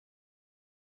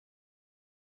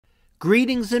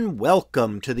Greetings and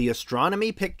welcome to the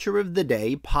Astronomy Picture of the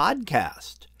Day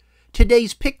podcast.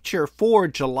 Today's picture for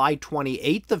July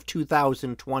 28th of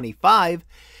 2025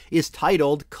 is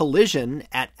titled Collision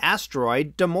at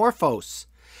Asteroid Dimorphos.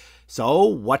 So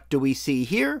what do we see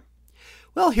here?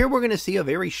 Well, here we're going to see a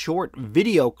very short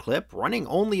video clip running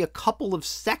only a couple of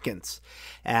seconds,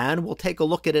 and we'll take a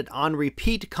look at it on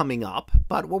repeat coming up.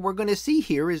 But what we're going to see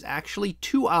here is actually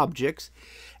two objects,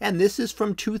 and this is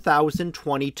from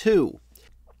 2022.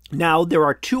 Now, there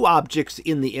are two objects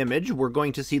in the image. We're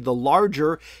going to see the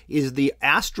larger is the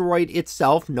asteroid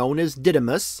itself, known as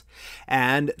Dimorphos,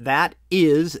 and that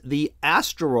is the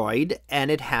asteroid, and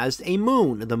it has a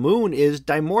moon. The moon is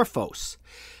Dimorphos.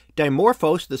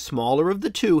 Dimorphos, the smaller of the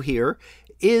two here,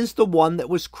 is the one that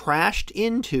was crashed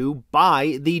into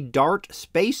by the DART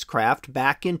spacecraft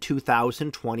back in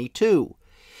 2022.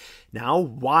 Now,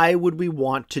 why would we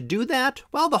want to do that?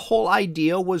 Well, the whole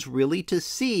idea was really to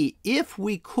see if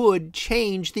we could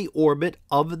change the orbit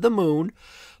of the moon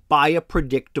by a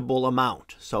predictable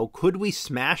amount. So could we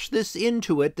smash this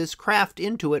craft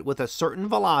into it with a certain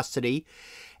velocity,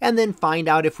 and then find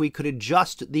out if we could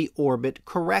adjust the orbit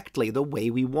correctly the way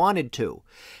we wanted to.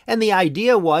 And the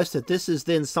idea was that this is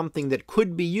then something that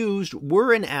could be used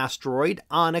were an asteroid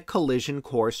on a collision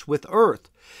course with Earth.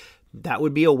 That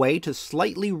would be a way to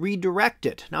slightly redirect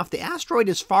it. Now, if the asteroid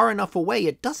is far enough away,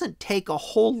 it doesn't take a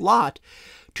whole lot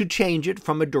to change it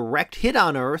from a direct hit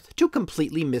on Earth to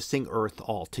completely missing Earth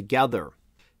altogether.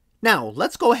 Now,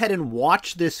 let's go ahead and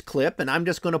watch this clip, and I'm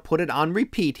just going to put it on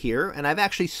repeat here, and I've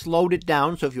actually slowed it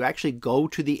down, so if you actually go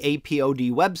to the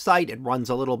APOD website, it runs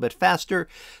a little bit faster.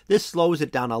 This slows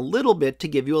it down a little bit to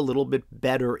give you a little bit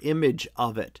better image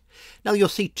of it. Now, you'll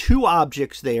see two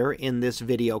objects there in this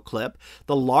video clip.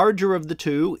 The larger of the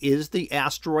two is the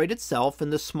asteroid itself,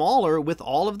 and the smaller, with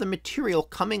all of the material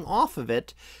coming off of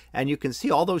it, and you can see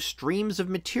all those streams of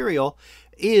material,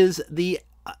 is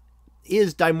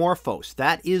Dimorphos.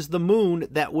 That is the moon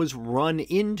that was run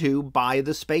into by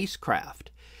the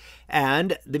spacecraft.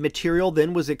 And the material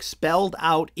then was expelled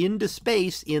out into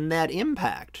space in that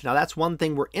impact. Now, that's one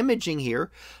thing we're imaging here,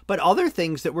 but other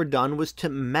things that were done was to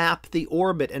map the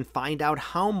orbit and find out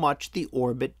how much the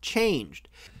orbit changed.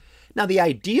 Now, the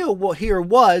idea here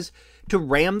was to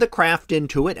ram the craft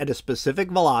into it at a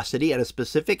specific velocity, at a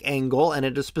specific angle, and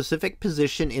at a specific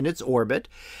position in its orbit,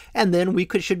 and then we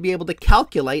should be able to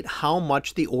calculate how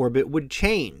much the orbit would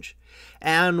change.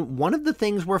 And one of the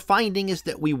things we're finding is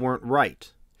that we weren't right,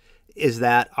 is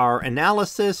that our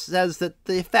analysis says that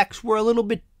the effects were a little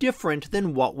bit different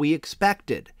than what we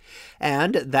expected.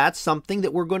 And that's something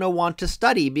that we're going to want to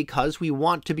study because we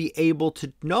want to be able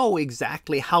to know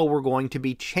exactly how we're going to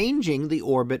be changing the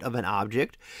orbit of an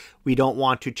object. We don't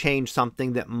want to change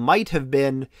something that might have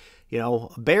been,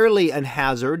 barely a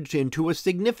hazard into a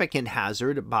significant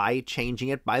hazard by changing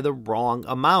it by the wrong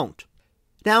amount.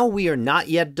 Now, we are not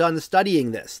yet done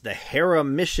studying this. The Hera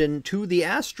mission to the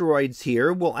asteroids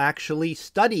here will actually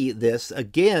study this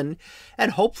again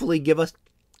and hopefully give us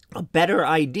a better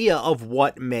idea of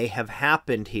what may have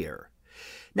happened here.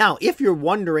 Now, if you're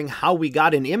wondering how we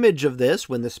got an image of this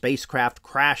when the spacecraft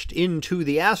crashed into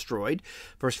the asteroid,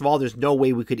 first of all, there's no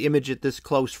way we could image it this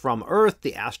close from Earth.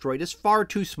 The asteroid is far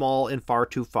too small and far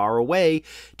too far away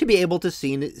to be able to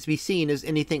be seen as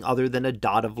anything other than a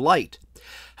dot of light.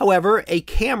 However, a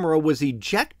camera was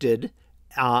ejected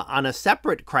on a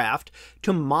separate craft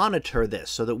to monitor this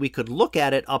so that we could look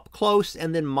at it up close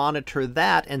and then monitor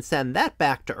that and send that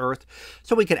back to Earth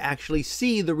so we could actually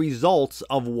see the results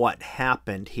of what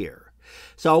happened here.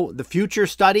 So the future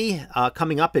study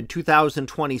coming up in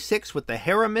 2026 with the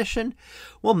Hera mission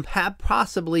will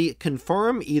possibly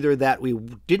confirm either that we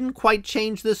didn't quite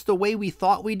change this the way we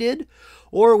thought we did,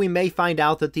 or we may find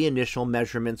out that the initial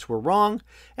measurements were wrong,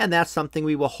 and that's something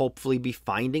we will hopefully be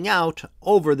finding out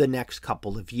over the next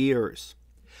couple of years.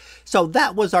 So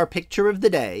that was our picture of the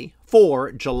day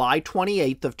for July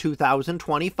 28th of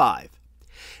 2025.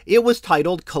 It was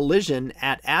titled Collision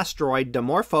at Asteroid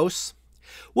Dimorphos.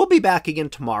 We'll be back again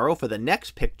tomorrow for the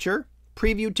next picture,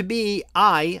 previewed to be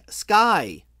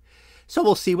Sky. So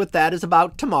we'll see what that is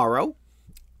about tomorrow.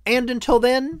 And until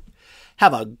then,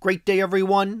 have a great day,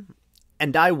 everyone,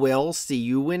 and I will see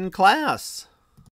you in class.